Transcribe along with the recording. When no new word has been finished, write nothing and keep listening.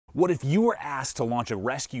What if you were asked to launch a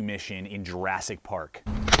rescue mission in Jurassic Park?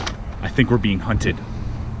 I think we're being hunted.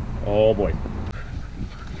 Oh boy.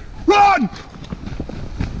 Run!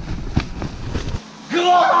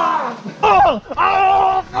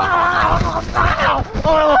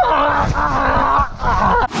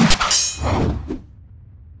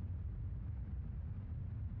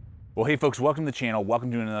 Well, hey folks, welcome to the channel. Welcome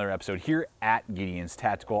to another episode here at Gideon's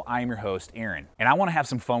Tactical. I am your host, Aaron, and I want to have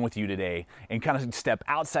some fun with you today and kind of step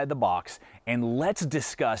outside the box and let's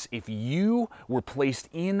discuss if you were placed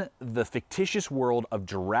in the fictitious world of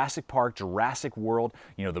Jurassic Park, Jurassic World.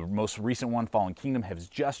 You know, the most recent one, Fallen Kingdom, has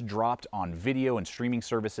just dropped on video and streaming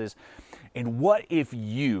services. And what if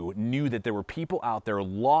you knew that there were people out there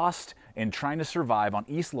lost and trying to survive on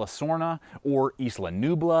Isla Sorna or Isla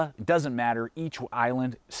Nubla? It doesn't matter, each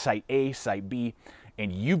island, site A, site B,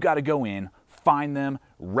 and you've got to go in, find them,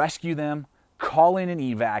 rescue them, call in an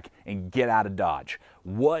evac, and get out of Dodge.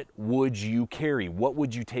 What would you carry? What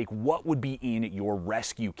would you take? What would be in your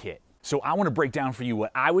rescue kit? So I want to break down for you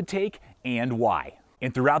what I would take and why.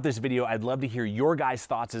 And throughout this video, I'd love to hear your guys'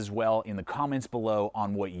 thoughts as well in the comments below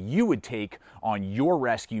on what you would take on your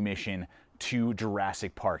rescue mission to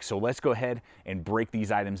Jurassic Park. So let's go ahead and break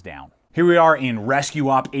these items down. Here we are in Rescue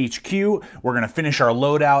Op HQ. We're gonna finish our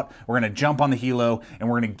loadout. We're gonna jump on the helo and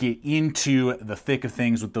we're gonna get into the thick of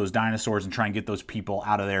things with those dinosaurs and try and get those people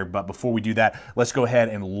out of there. But before we do that, let's go ahead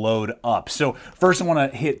and load up. So first I wanna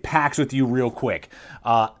hit packs with you real quick.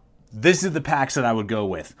 This is the packs that I would go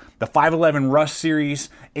with. The 511 Rush series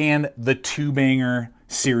and the 2-banger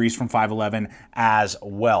series from 511 as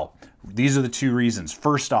well. These are the two reasons.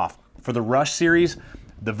 First off, for the Rush series,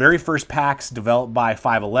 the very first packs developed by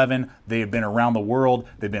 511, they have been around the world,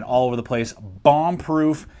 they've been all over the place,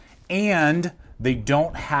 bomb-proof, and they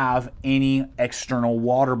don't have any external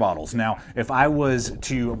water bottles. Now, if I was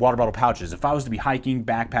to, water bottle pouches, if I was to be hiking,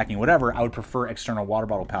 backpacking, whatever, I would prefer external water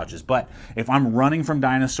bottle pouches. But if I'm running from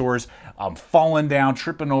dinosaurs, I'm falling down,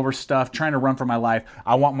 tripping over stuff, trying to run for my life,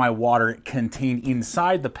 I want my water contained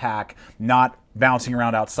inside the pack, not bouncing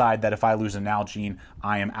around outside, that if I lose a Nalgene,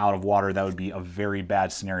 I am out of water. That would be a very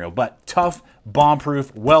bad scenario. But tough,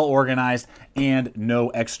 bomb-proof, well-organized, and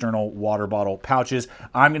no external water bottle pouches.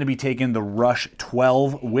 I'm gonna be taking the Rush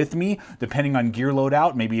 12 with me, depending on gear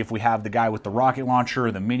loadout. Maybe if we have the guy with the rocket launcher,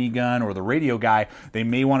 or the minigun, or the radio guy, they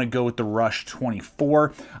may wanna go with the Rush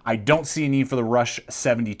 24. I don't see a need for the Rush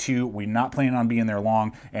 72. We're not planning on being there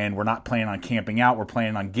long, and we're not planning on camping out. We're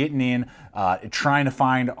planning on getting in, trying to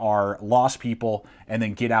find our lost people, and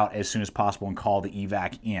then get out as soon as possible and call the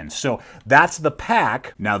evac in. So that's the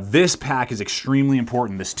pack. Now this pack is extremely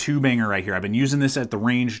important, this 2-banger right here. I've been using this at the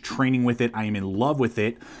range, training with it. I am in love with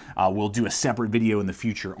it. We'll do a separate video in the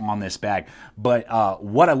future on this bag. But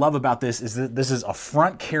what I love about this is that this is a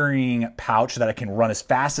front carrying pouch that I can run as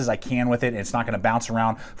fast as I can with it. And it's not gonna bounce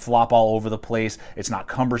around, flop all over the place. It's not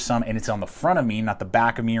cumbersome, and it's on the front of me, not the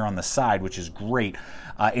back of me or on the side, which is great.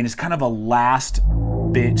 And it's kind of a last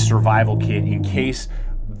bit survival kit in case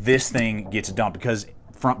this thing gets dumped, because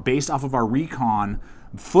based off of our recon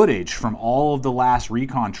footage from all of the last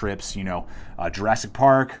recon trips, you know, Jurassic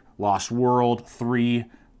Park, Lost World 3,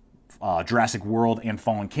 Jurassic World, and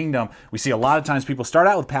Fallen Kingdom, we see a lot of times people start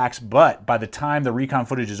out with packs, but by the time the recon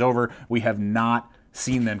footage is over, we have not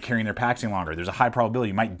seen them carrying their packs any longer. There's a high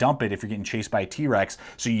probability you might dump it if you're getting chased by a T-Rex,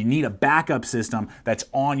 so you need a backup system that's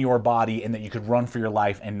on your body and that you could run for your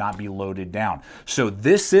life and not be loaded down. So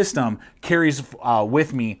this system carries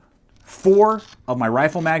with me 4 of my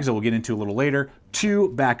rifle mags that we'll get into a little later,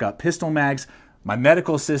 2 backup pistol mags, my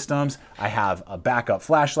medical systems, I have a backup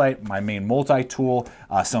flashlight, my main multi-tool,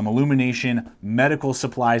 some illumination, medical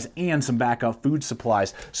supplies, and some backup food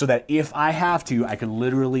supplies, so that if I have to, I could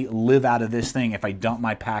literally live out of this thing if I dump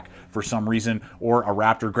my pack for some reason, or a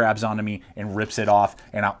raptor grabs onto me and rips it off,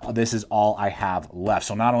 and this is all I have left.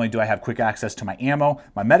 So not only do I have quick access to my ammo,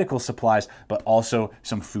 my medical supplies, but also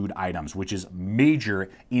some food items, which is major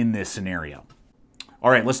in this scenario. All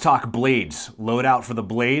right, let's talk blades. Loadout for the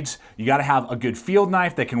blades. You gotta have a good field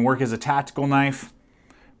knife that can work as a tactical knife.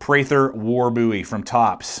 Prather War Bowie from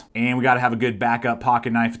Tops. And we gotta have a good backup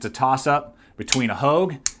pocket knife. It's a toss-up between a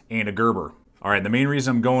Hogue and a Gerber. All right, the main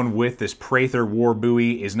reason I'm going with this Prather War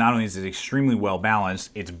Bowie is not only is it extremely well balanced,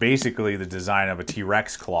 it's basically the design of a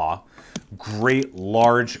T-Rex claw. Great,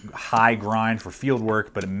 large, high grind for field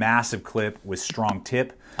work, but a massive clip with strong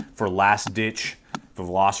tip for last ditch. If a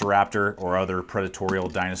velociraptor or other predatory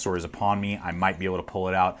dinosaur is upon me, I might be able to pull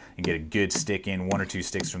it out and get a good stick in, 1 or 2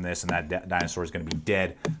 sticks from this, and that dinosaur is going to be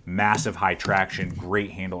dead. Massive high traction, great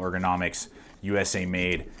handle ergonomics, USA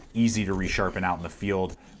made, easy to resharpen out in the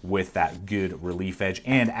field. with that good relief edge,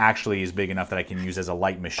 and actually is big enough that I can use as a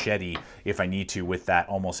light machete if I need to with that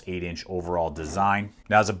almost 8-inch overall design.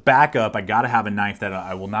 Now as a backup, I gotta have a knife that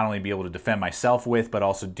I will not only be able to defend myself with, but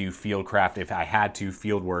also do field craft if I had to,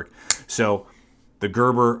 field work. So the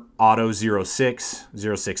Gerber Auto 06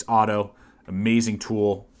 Auto, amazing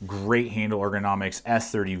tool, great handle ergonomics,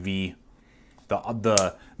 S30V.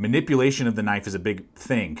 The manipulation of the knife is a big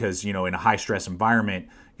thing because, you know, in a high stress environment,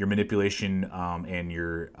 your manipulation and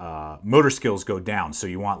your motor skills go down. So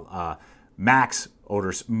you want max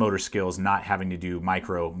motor skills, not having to do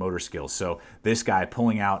micro motor skills. So this guy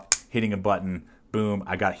pulling out, hitting a button, boom,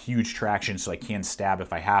 I got huge traction so I can stab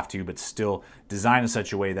if I have to, but still designed in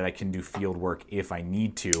such a way that I can do field work if I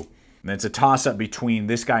need to. And it's a toss-up between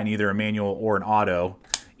this guy in either a manual or an auto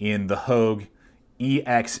in the Hogue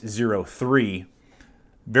EX03.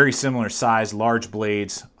 Very similar size, large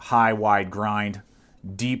blades, high wide grind,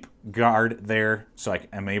 deep guard there so I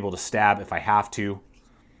am able to stab if I have to.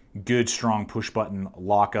 Good strong push button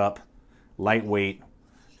lock up, lightweight,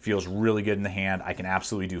 feels really good in the hand. I can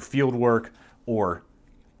absolutely do field work or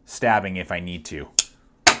stabbing if I need to.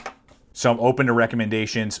 So I'm open to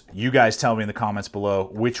recommendations. You guys tell me in the comments below,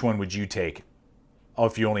 which one would you take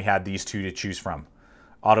if you only had these two to choose from?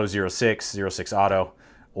 Auto 06 Auto,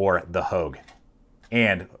 or the Hogue,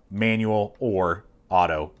 and manual or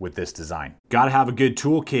auto with this design. Got to have a good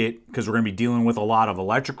toolkit because we're going to be dealing with a lot of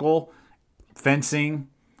electrical, fencing,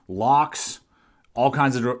 locks, all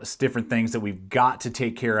kinds of different things that we've got to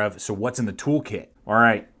take care of. So what's in the toolkit? All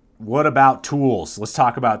right, what about tools? Let's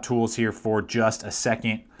talk about tools here for just a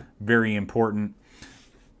second. Very important.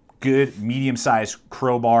 Good medium-sized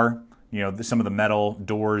crowbar. You know, some of the metal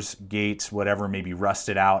doors, gates, whatever may be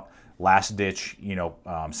rusted out. Last ditch, you know,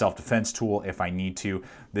 self-defense tool if I need to.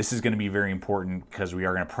 This is going to be very important because we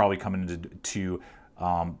are going to probably come into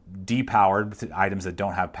depowered items that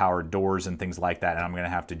don't have powered doors and things like that, and I'm going to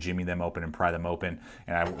have to jimmy them open and pry them open,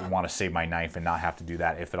 and I want to save my knife and not have to do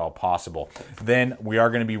that if at all possible. Then we are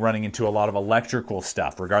going to be running into a lot of electrical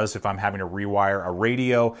stuff, regardless if I'm having to rewire a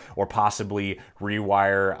radio or possibly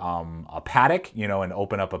rewire a paddock, you know, and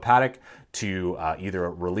open up a paddock to either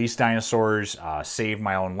release dinosaurs, save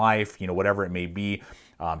my own life, you know, whatever it may be.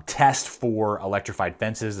 Test for electrified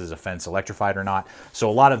fences. Is a fence electrified or not? So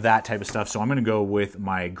a lot of that type of stuff. So I'm going to go with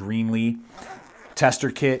my Greenlee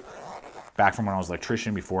tester kit, back from when I was an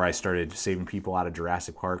electrician before I started saving people out of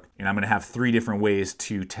Jurassic Park. And I'm going to have 3 different ways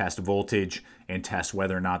to test voltage and test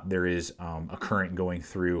whether or not there is a current going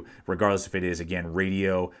through, regardless if it is, again,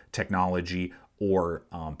 radio technology or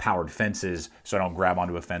powered fences, so I don't grab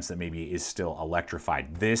onto a fence that maybe is still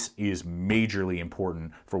electrified. This is majorly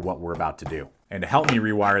important for what we're about to do. And to help me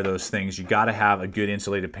rewire those things, you gotta have a good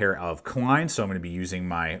insulated pair of Kleins. So I'm gonna be using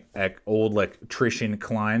my old electrician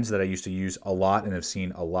Kleins that I used to use a lot and have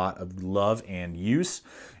seen a lot of love and use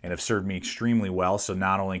and have served me extremely well. So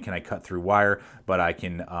not only can I cut through wire, but I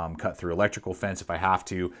can cut through electrical fence if I have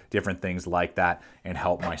to, different things like that, and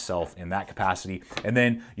help myself in that capacity. And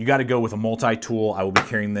then you gotta go with a multi-tool. I will be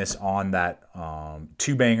carrying this on that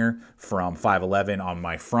 2-banger from 511 on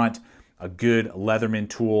my front. A good Leatherman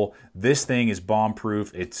tool. This thing is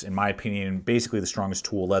bomb-proof. It's, in my opinion, basically the strongest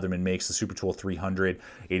tool Leatherman makes, the Super Tool 300.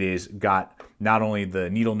 It is got not only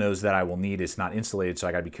the needle nose that I will need, it's not insulated, so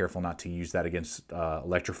I gotta be careful not to use that against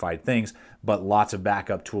electrified things, but lots of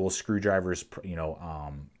backup tools, screwdrivers, you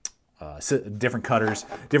know, different cutters,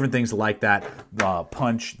 different things like that,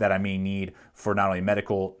 punch that I may need for not only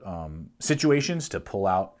medical situations to pull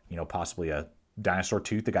out, you know, possibly a dinosaur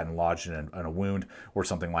tooth that got lodged in a wound or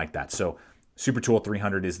something like that. So Super Tool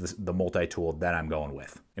 300 is the multi-tool that I'm going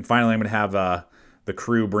with. And finally, I'm going to have the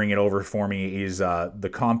crew bring it over for me is the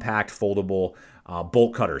compact foldable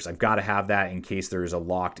bolt cutters. I've got to have that in case there's a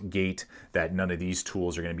locked gate that none of these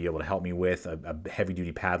tools are going to be able to help me with, a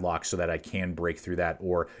heavy-duty padlock so that I can break through that,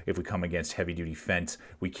 or if we come against heavy-duty fence,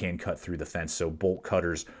 we can cut through the fence. So bolt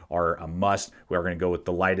cutters are a must. We are going to go with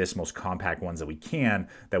the lightest, most compact ones that we can,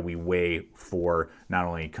 that we weigh for not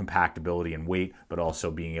only compactability and weight, but also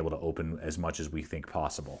being able to open as much as we think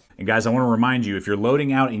possible. And guys, I want to remind you, if you're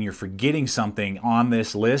loading out and you're forgetting something on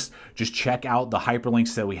this list, just check out the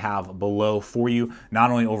hyperlinks that we have below for you,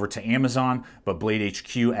 not only over to Amazon, but Blade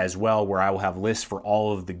HQ as well, where I will have lists for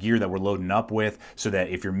all of the gear that we're loading up with, so that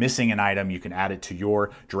if you're missing an item, you can add it to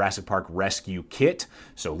your Jurassic Park rescue kit.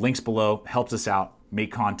 So links below, helps us out,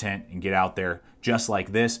 make content and get out there just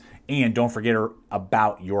like this. And don't forget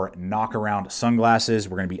about your knockaround sunglasses.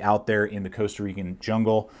 We're gonna be out there in the Costa Rican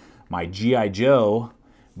jungle. My G.I. Joe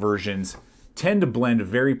versions tend to blend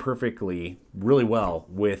very perfectly, really well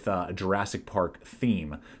with a Jurassic Park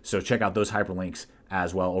theme. So check out those hyperlinks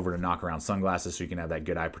as well over to knock around sunglasses so you can have that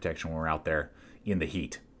good eye protection when we're out there in the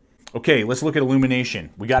heat. Okay, let's look at illumination.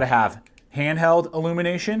 We gotta have handheld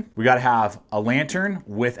illumination. We gotta have a lantern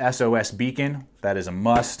with SOS beacon. That is a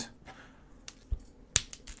must.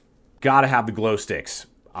 Gotta have the glow sticks.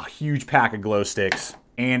 A huge pack of glow sticks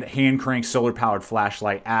and hand crank solar powered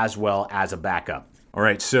flashlight as well as a backup. All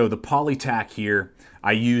right, so the Polytac here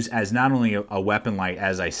I use as not only a weapon light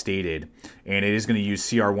as I stated, and it is going to use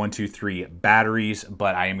CR123 batteries,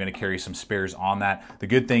 but I am going to carry some spares on that. The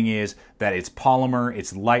good thing is that it's polymer,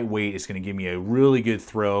 it's lightweight, it's going to give me a really good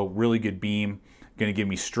throw, really good beam, going to give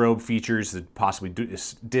me strobe features that possibly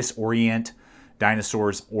disorient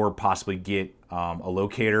dinosaurs or possibly get a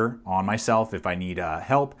locator on myself if I need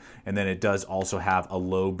help. And then it does also have a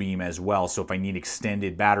low beam as well. So if I need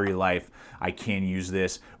extended battery life, I can use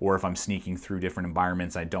this. Or if I'm sneaking through different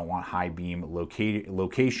environments, I don't want high beam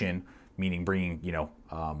location, meaning bringing, you know,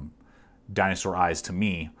 dinosaur eyes to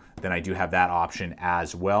me, then I do have that option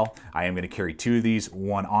as well. I am going to carry 2 of these,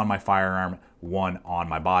 one on my firearm, one on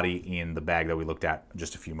my body in the bag that we looked at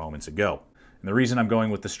just a few moments ago. And the reason I'm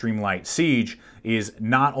going with the Streamlight Siege is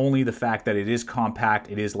not only the fact that it is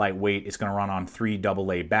compact, it is lightweight, it's going to run on 3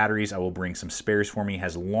 AA batteries. I will bring some spares for me. It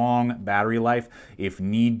has long battery life if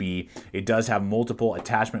need be. It does have multiple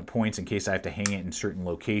attachment points in case I have to hang it in certain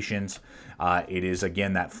locations. It is,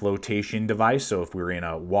 again, that flotation device, so if we were in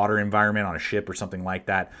a water environment on a ship or something like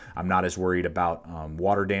that, I'm not as worried about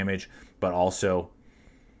water damage, but also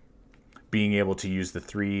being able to use the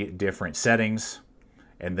 3 different settings.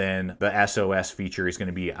 And then the SOS feature is going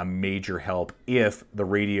to be a major help if the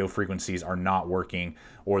radio frequencies are not working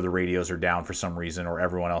or the radios are down for some reason or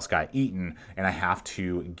everyone else got eaten and I have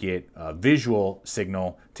to get a visual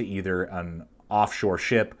signal to either an offshore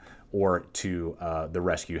ship or to the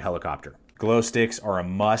rescue helicopter. Glow sticks are a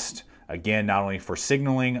must. Again, not only for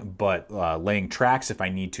signaling, but laying tracks if I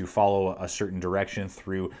need to follow a certain direction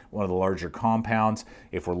through one of the larger compounds.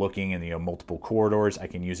 If we're looking in multiple corridors, I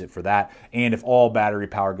can use it for that. And if all battery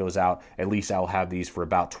power goes out, at least I'll have these for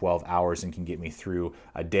about 12 hours and can get me through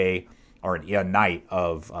a day or a night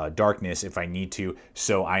of darkness if I need to.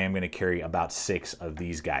 So I am going to carry about 6 of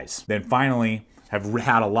these guys. Then finally, have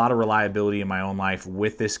had a lot of reliability in my own life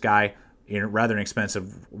with this guy. Rather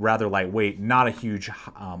inexpensive, rather lightweight, not a huge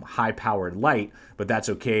high-powered light, but that's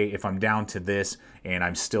okay if I'm down to this and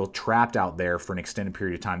I'm still trapped out there for an extended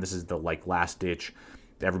period of time. This is the last ditch.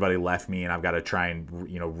 Everybody left me and I've got to try and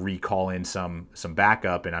recall in some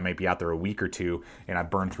backup, and I might be out there a week or 2 and I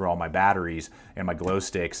burned through all my batteries and my glow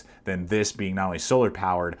sticks. Then this being not only solar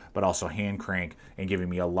powered but also hand crank and giving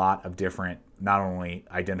me a lot of different, not only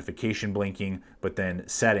identification blinking, but then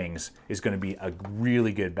settings is going to be a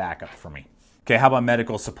really good backup for me. Okay, how about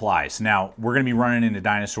medical supplies? Now, we're going to be running into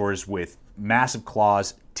dinosaurs with massive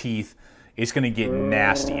claws, teeth. It's going to get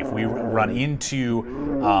nasty. If we run into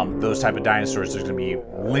those type of dinosaurs, there's going to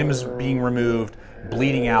be limbs being removed,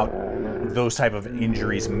 bleeding out, those type of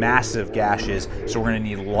injuries, massive gashes. So we're going to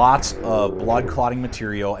need lots of blood clotting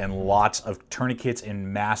material and lots of tourniquets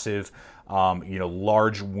and massive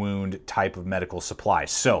large wound type of medical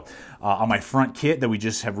supplies. So on my front kit that we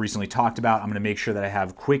just have recently talked about, I'm going to make sure that I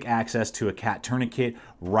have quick access to a cat tourniquet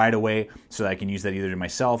right away so that I can use that either to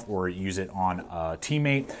myself or use it on a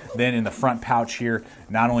teammate. Then in the front pouch here,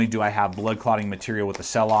 not only do I have blood clotting material with the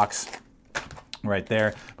Celox right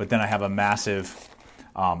there, but then I have a massive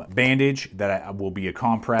bandage that will be a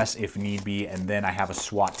compress if need be, and then I have a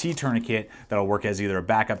SWAT T tourniquet that'll work as either a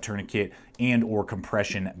backup tourniquet and or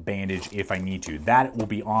compression bandage if I need to. That will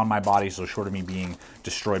be on my body, so short of me being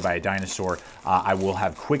destroyed by a dinosaur, I will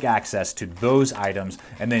have quick access to those items.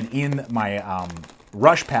 And then in my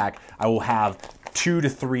rush pack, I will have 2 to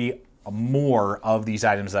 3 more of these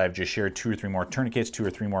items that I've just shared, 2 or 3 more tourniquets, 2 or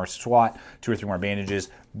 3 more SWAT, 2 or 3 more bandages,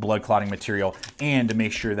 blood clotting material, and to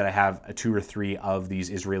make sure that I have 2 or 3 of these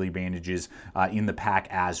Israeli bandages in the pack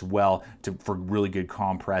as well for really good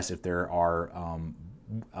compress if there are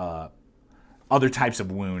other types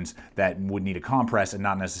of wounds that would need a compress and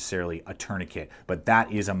not necessarily a tourniquet. But that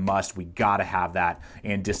is a must. We gotta have that,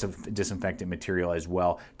 and disinfectant material as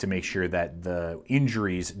well to make sure that the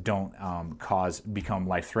injuries don't become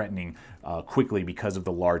life-threatening quickly because of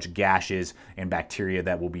the large gashes and bacteria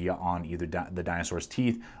that will be on either the dinosaur's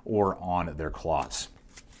teeth or on their claws.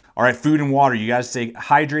 All right, food and water. You guys stay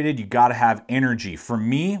hydrated. You gotta have energy. For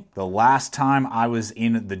me, the last time I was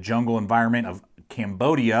in the jungle environment of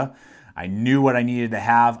Cambodia, I knew what I needed to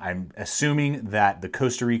have. I'm assuming that the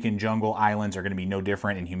Costa Rican jungle islands are going to be no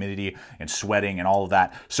different in humidity and sweating and all of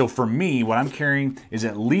that. So for me, what I'm carrying is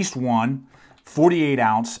at least one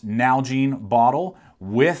 48-ounce Nalgene bottle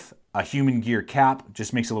with a human gear cap.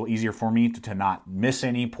 Just makes it a little easier for me to not miss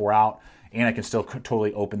any, pour out, and I can still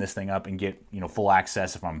totally open this thing up and get, you know, full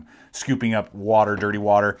access if I'm scooping up water, dirty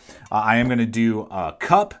water. I am gonna do a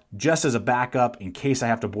cup just as a backup in case I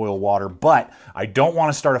have to boil water, but I don't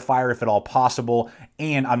wanna start a fire if at all possible,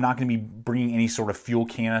 and I'm not gonna be bringing any sort of fuel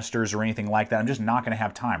canisters or anything like that. I'm just not gonna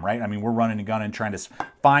have time, right? I mean, we're running a gun and trying to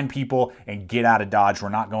find people and get out of Dodge. We're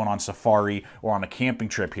not going on safari or on a camping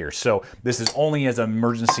trip here. So this is only as an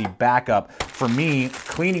emergency backup. For me,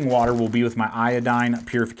 cleaning water will be with my iodine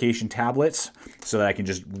purification tablets so that I can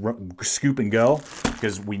just scoop and go,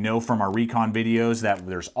 because we know from our recon videos that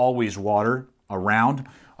there's always water around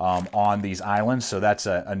on these islands, so that's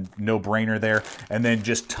a no-brainer there. And then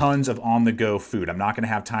just tons of on-the-go food. I'm not gonna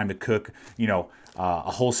have time to cook, you know,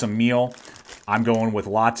 a wholesome meal. I'm going with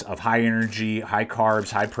lots of high energy, high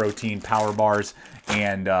carbs, high protein, power bars,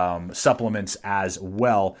 and supplements as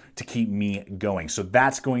well to keep me going. So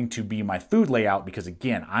that's going to be my food layout, because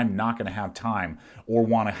again, I'm not gonna have time or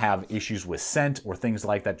wanna have issues with scent or things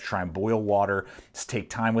like that to try and boil water, to take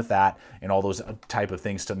time with that, and all those type of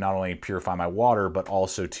things to not only purify my water, but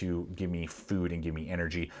also to give me food and give me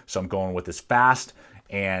energy. So I'm going with as fast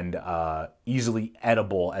and easily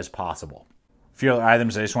edible as possible. A few other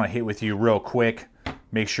items I just want to hit with you real quick.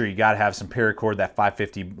 Make sure you got to have some paracord. That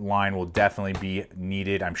 550 line will definitely be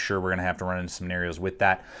needed. I'm sure we're going to have to run into some scenarios with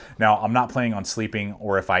that. Now, I'm not planning on sleeping,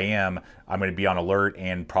 or if I am, I'm going to be on alert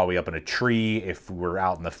and probably up in a tree if we're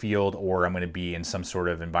out in the field, or I'm going to be in some sort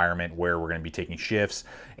of environment where we're going to be taking shifts,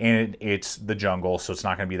 and it's the jungle, so it's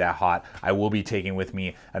not going to be that hot. I will be taking with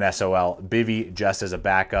me an SOL bivy just as a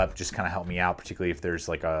backup, just kind of help me out, particularly if there's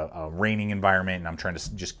like a raining environment and I'm trying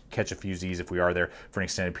to just catch a few Z's if we are there for an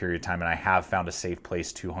extended period of time, and I have found a safe place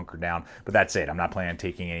to hunker down. But that's it. I'm not planning on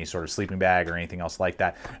taking any sort of sleeping bag or anything else like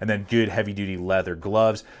that. And then good heavy-duty leather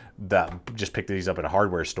gloves. Just picked these up at a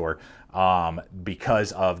hardware store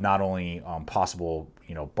because of not only possible,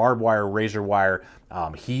 you know, barbed wire, razor wire,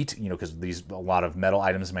 heat, you know, because a lot of metal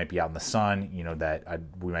items might be out in the sun, you know, that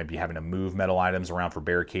we might be having to move metal items around for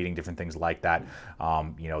barricading, different things like that.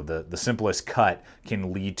 You know, the simplest cut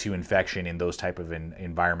can lead to infection in those type of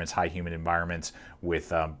environments, high humid environments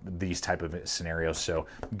with these type of scenarios. So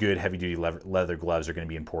good heavy duty leather gloves are going to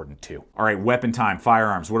be important too. All right, weapon time,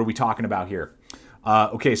 firearms. What are we talking about here?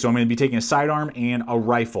 Okay, so I'm going to be taking a sidearm and a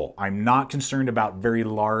rifle. I'm not concerned about very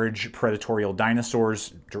large predatorial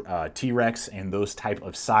dinosaurs, T-Rex, and those type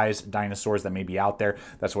of size dinosaurs that may be out there.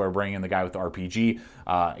 That's why we're bringing in the guy with the RPG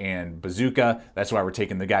and bazooka. That's why we're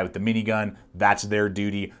taking the guy with the minigun. That's their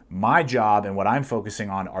duty. My job and what I'm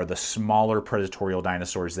focusing on are the smaller predatorial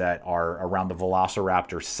dinosaurs that are around the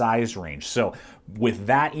Velociraptor size range. So with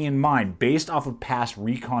that in mind, based off of past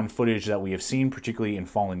recon footage that we have seen, particularly in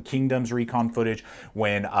Fallen Kingdoms recon footage,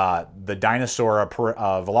 when the dinosaur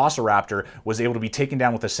Velociraptor was able to be taken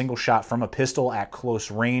down with a single shot from a pistol at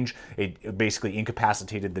close range, it basically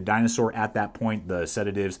incapacitated the dinosaur at that point. The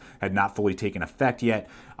sedatives had not fully taken effect yet.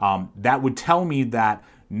 That would tell me that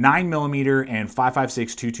 9mm and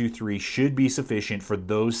 5.56 223 should be sufficient for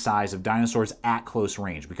those size of dinosaurs at close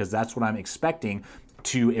range, because that's what I'm expecting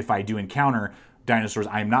to, if I do encounter dinosaurs.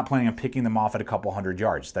 I am not planning on picking them off at a couple hundred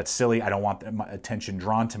yards. That's silly. I don't want my attention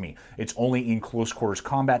drawn to me. It's only in close quarters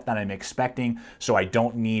combat that I'm expecting, so I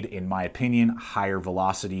don't need, in my opinion, higher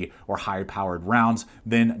velocity or higher powered rounds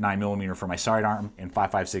than 9mm for my sidearm and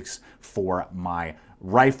 5.56 for my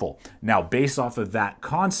rifle. Now, based off of that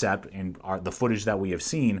concept and the footage that we have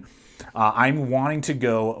seen, I'm wanting to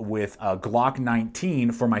go with a Glock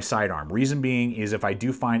 19 for my sidearm. Reason being is if I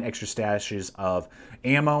do find extra stashes of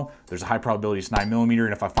ammo, there's a high probability it's 9mm,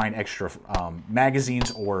 and if I find extra magazines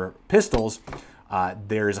or pistols,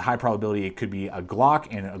 there's a high probability it could be a Glock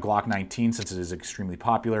and a Glock 19, since it is extremely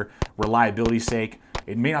popular. Reliability's sake,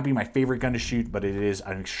 it may not be my favorite gun to shoot, but it is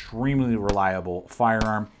an extremely reliable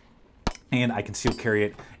firearm, and I conceal carry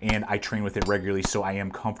it, and I train with it regularly, so I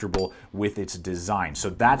am comfortable with its design. So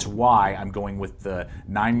that's why I'm going with the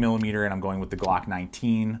 9mm and I'm going with the Glock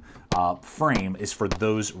 19 frame, is for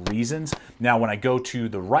those reasons. Now, when I go to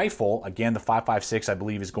the rifle, again, the 5.56 I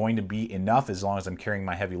believe is going to be enough, as long as I'm carrying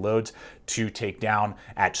my heavy loads, to take down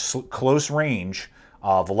at close range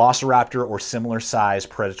Velociraptor or similar size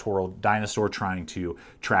predatorial dinosaur trying to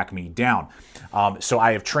track me down. So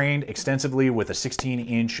I have trained extensively with a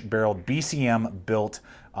 16-inch barreled BCM built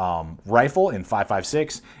rifle in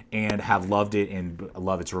 5.56 and have loved it and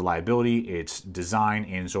love its reliability, its design,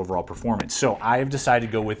 and its overall performance. So I have decided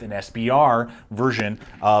to go with an SBR version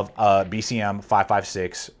of a BCM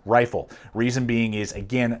 5.56 rifle. Reason being is,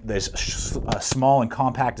 again, this small and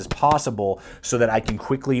compact as possible so that I can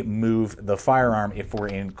quickly move the firearm if we're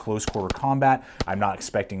in close quarter combat. I'm not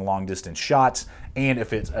expecting long distance shots. And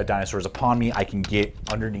if it's a dinosaur is upon me, I can get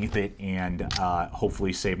underneath it and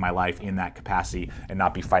hopefully save my life in that capacity and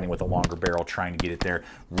not be fighting with a longer barrel trying to get it there.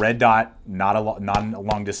 Red dot, not a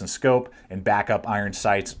long distance scope, and backup iron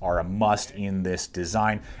sights are a must in this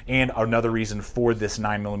design. And another reason for this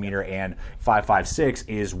 9mm and 5.56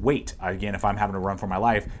 is weight. Again, if I'm having to run for my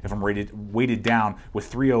life, if I'm weighted down with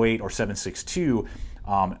 308 or 7.62,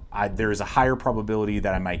 there is a higher probability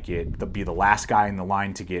that I might be the last guy in the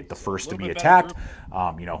line to get the first to be attacked.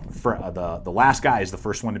 You know, the last guy is the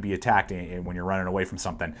first one to be attacked when you're running away from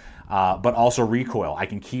something. But also recoil. I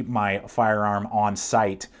can keep my firearm on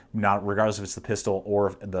sight, not regardless if it's the pistol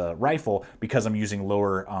or the rifle, because I'm using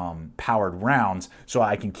lower powered rounds, so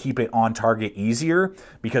I can keep it on target easier,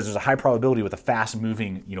 because there's a high probability with a fast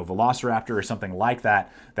moving, you know, velociraptor or something like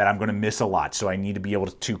that, that I'm going to miss a lot. So I need to be able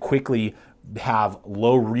to quickly have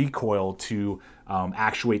low recoil to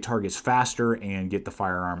actuate targets faster and get the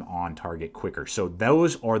firearm on target quicker. So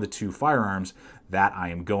those are the two firearms that I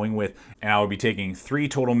am going with, and I will be taking 3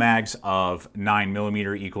 total mags of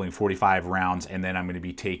 9mm equaling 45 rounds, and then I'm going to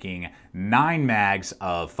be taking 9 mags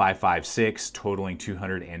of 5.56 totaling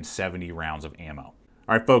 270 rounds of ammo. All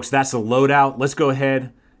right, folks, that's the loadout. Let's go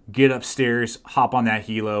ahead, get upstairs, hop on that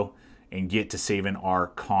helo, and get to saving our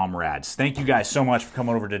comrades. Thank you guys so much for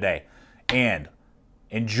coming over today and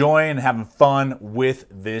enjoying and having fun with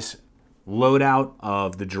this loadout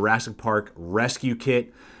of the Jurassic Park rescue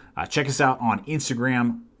kit. Check us out on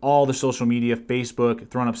Instagram, all the social media, Facebook,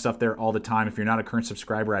 throwing up stuff there all the time. If you're not a current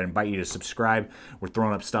subscriber, I'd invite you to subscribe. We're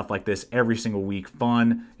throwing up stuff like this every single week.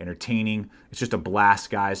 Fun, entertaining. It's just a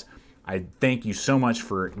blast, guys. I thank you so much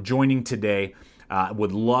for joining today.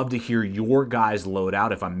 Would love to hear your guys'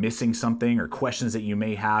 loadout. If I'm missing something or questions that you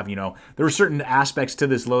may have, you know, there are certain aspects to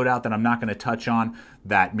this loadout that I'm not going to touch on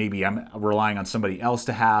that maybe I'm relying on somebody else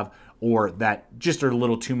to have, or that just are a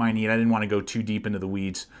little too minute. I didn't want to go too deep into the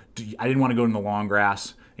weeds. I didn't want to go in the long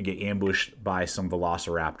grass and get ambushed by some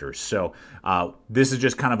velociraptors. So this is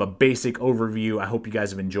just kind of a basic overview. I hope you guys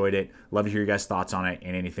have enjoyed it. Love to hear your guys' thoughts on it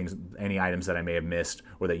and any items that I may have missed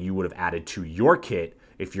or that you would have added to your kit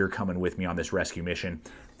if you're coming with me on this rescue mission.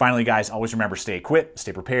 Finally, guys, always remember, stay equipped,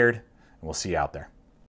 stay prepared, and we'll see you out there.